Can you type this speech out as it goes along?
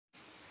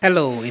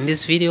Hello, in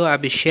this video I'll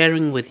be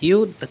sharing with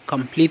you the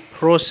complete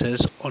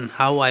process on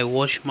how I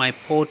wash my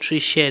poultry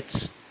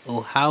sheds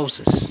or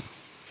houses.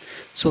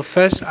 So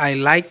first I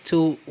like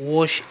to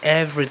wash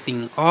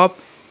everything up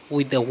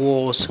with the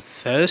walls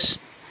first,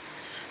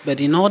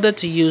 but in order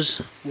to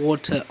use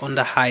water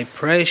under high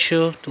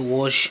pressure to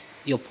wash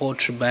your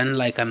poultry barn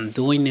like I'm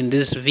doing in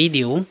this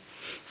video,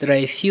 there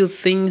are a few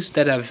things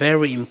that are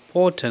very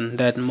important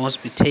that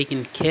must be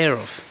taken care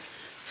of.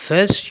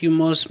 First, you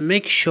must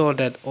make sure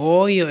that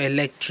all your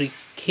electric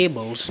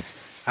cables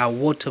are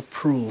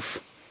waterproof.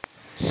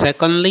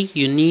 Secondly,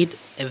 you need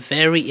a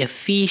very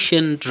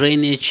efficient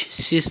drainage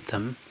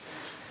system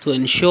to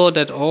ensure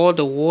that all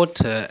the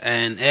water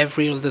and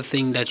every other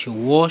thing that you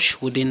wash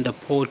within the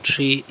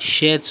poultry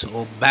sheds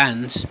or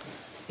barns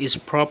is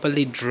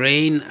properly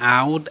drained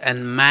out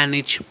and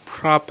managed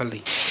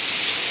properly.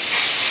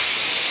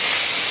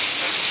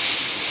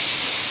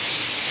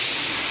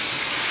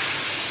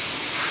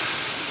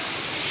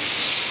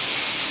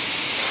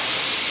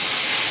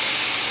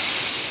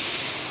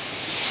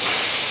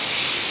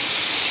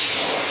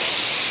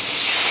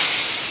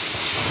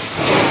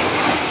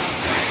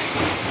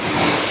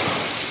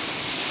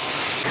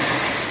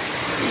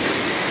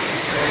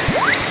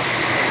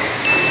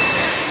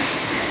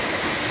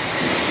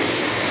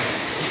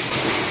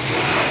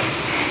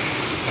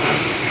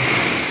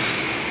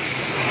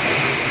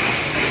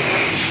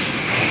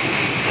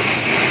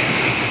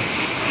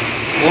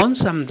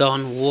 Once I'm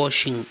done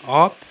washing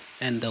up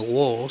and the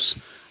walls,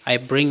 I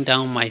bring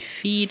down my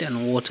feed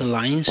and water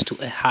lines to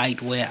a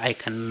height where I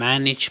can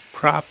manage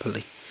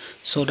properly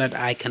so that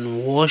I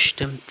can wash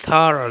them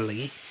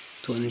thoroughly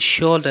to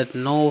ensure that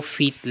no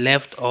feed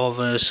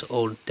leftovers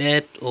or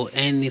dirt or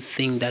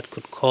anything that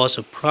could cause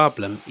a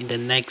problem in the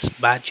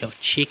next batch of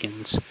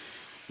chickens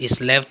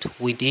is left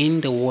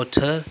within the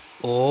water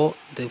or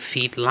the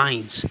feed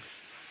lines.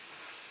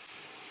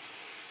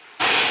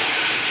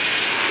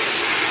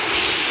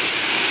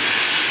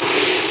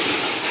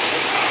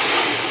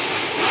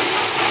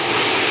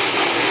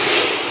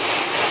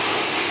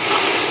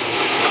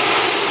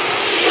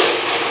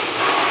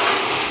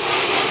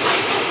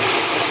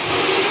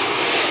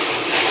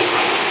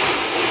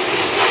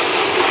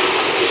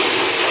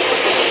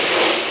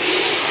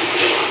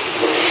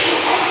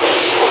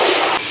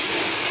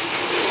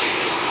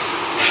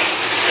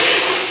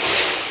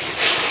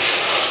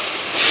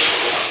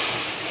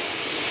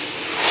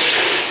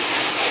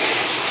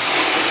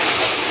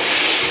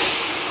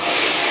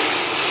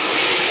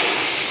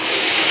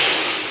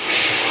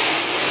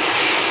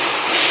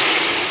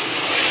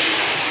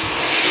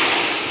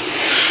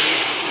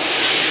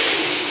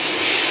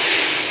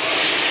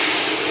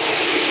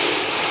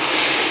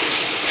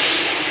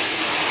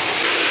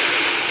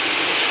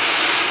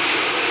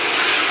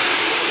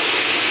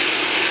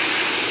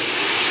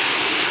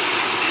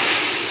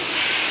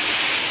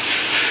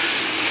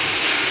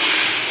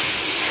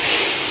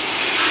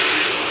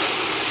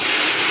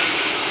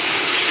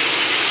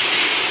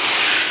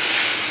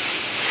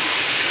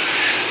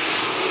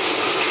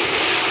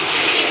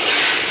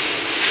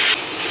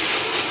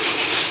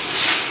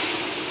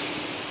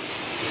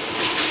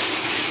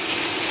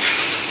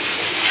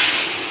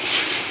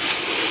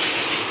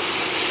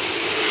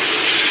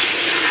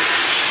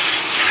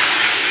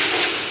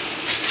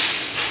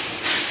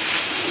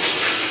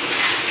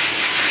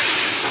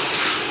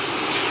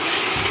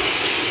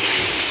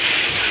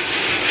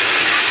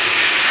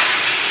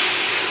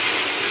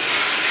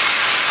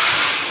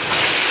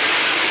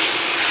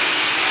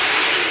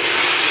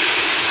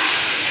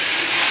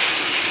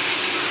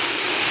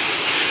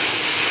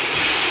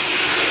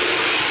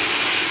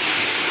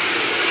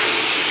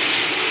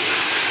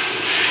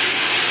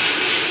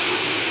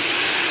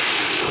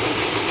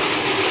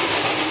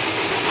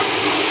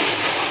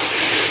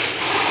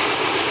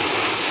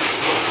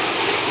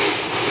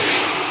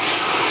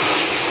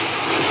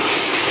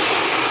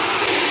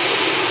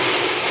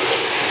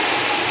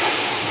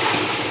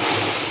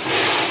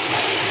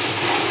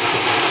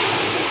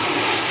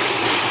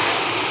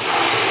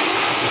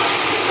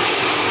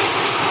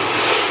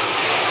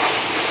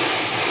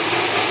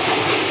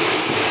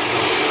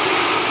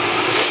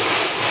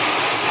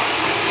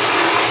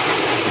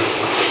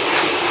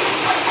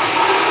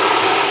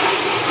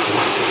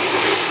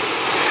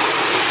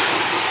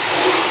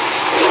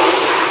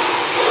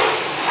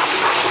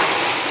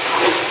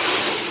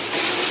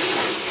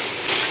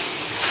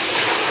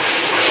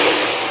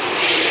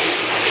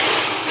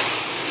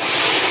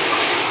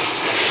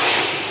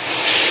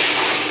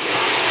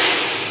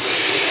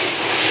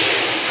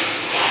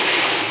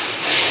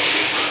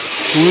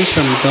 Once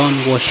I'm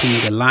done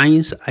washing the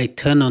lines, I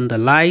turn on the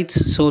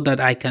lights so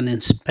that I can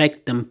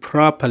inspect them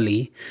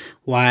properly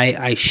while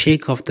I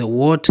shake off the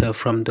water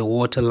from the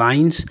water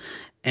lines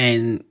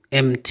and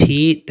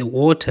empty the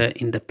water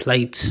in the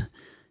plates.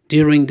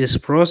 During this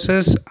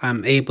process,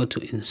 I'm able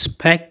to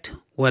inspect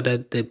whether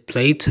the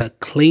plates are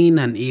clean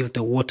and if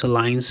the water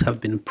lines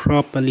have been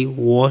properly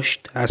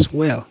washed as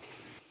well.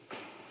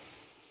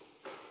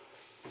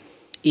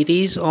 It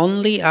is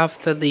only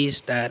after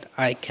this that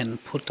I can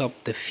put up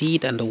the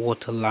feed and the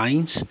water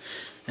lines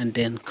and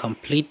then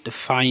complete the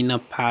final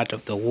part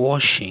of the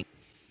washing.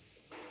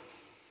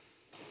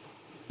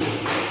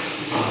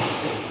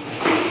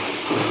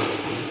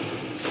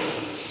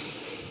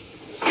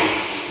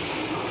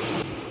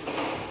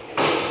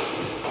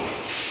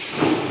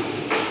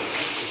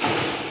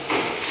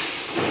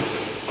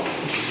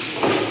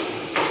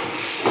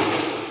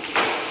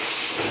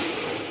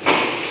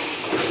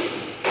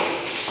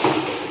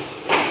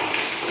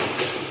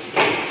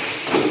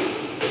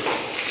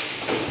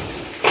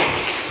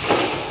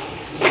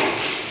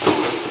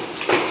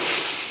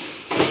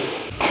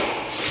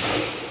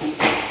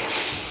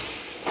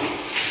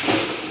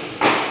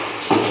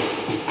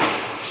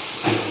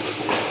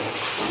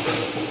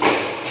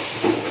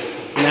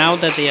 Now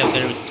that they are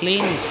very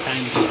clean, it's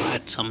time to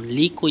add some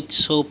liquid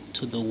soap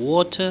to the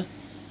water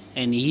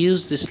and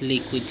use this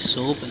liquid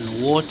soap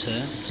and water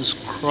to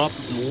scrub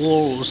the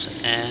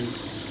walls and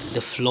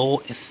the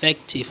floor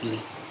effectively.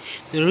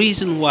 The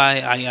reason why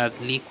I add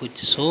liquid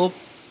soap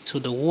to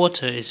the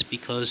water is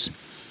because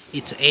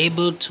it's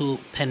able to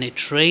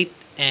penetrate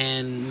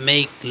and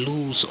make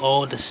loose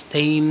all the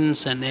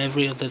stains and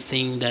every other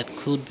thing that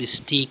could be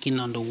sticking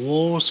on the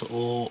walls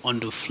or on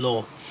the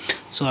floor,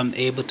 so I'm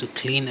able to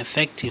clean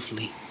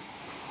effectively.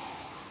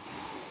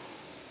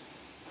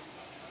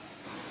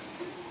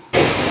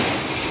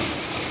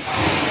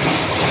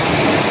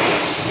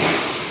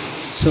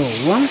 So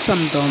once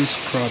I'm done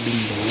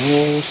scrubbing the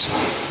walls,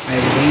 I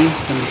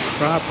rinse them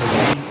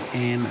properly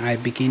and I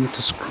begin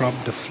to scrub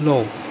the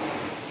floor,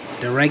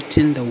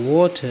 directing the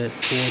water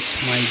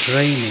towards my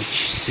drainage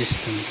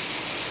system.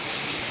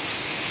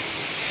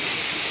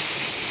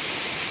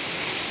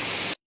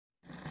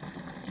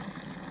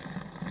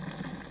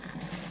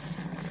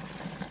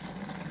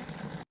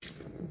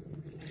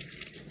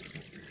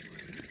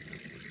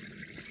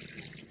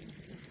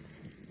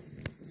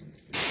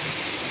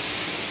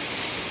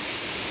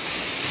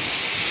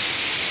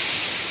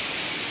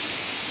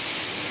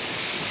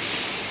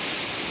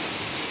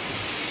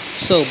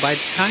 So by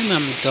the time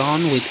I'm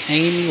done with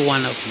any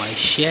one of my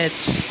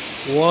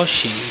sheds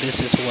washing, this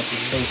is what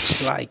it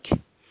looks like.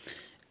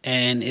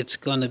 And it's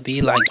gonna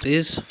be like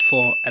this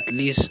for at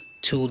least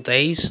 2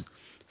 days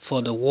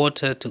for the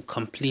water to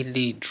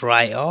completely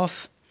dry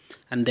off,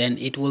 and then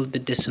it will be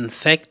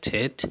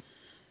disinfected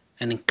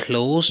and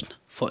closed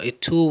for a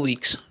 2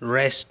 weeks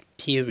rest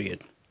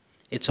period.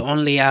 It's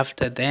only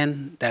after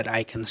then that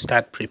I can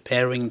start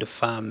preparing the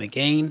farm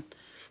again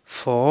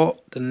for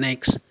the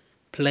next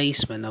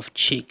placement of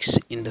chicks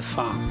in the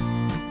farm.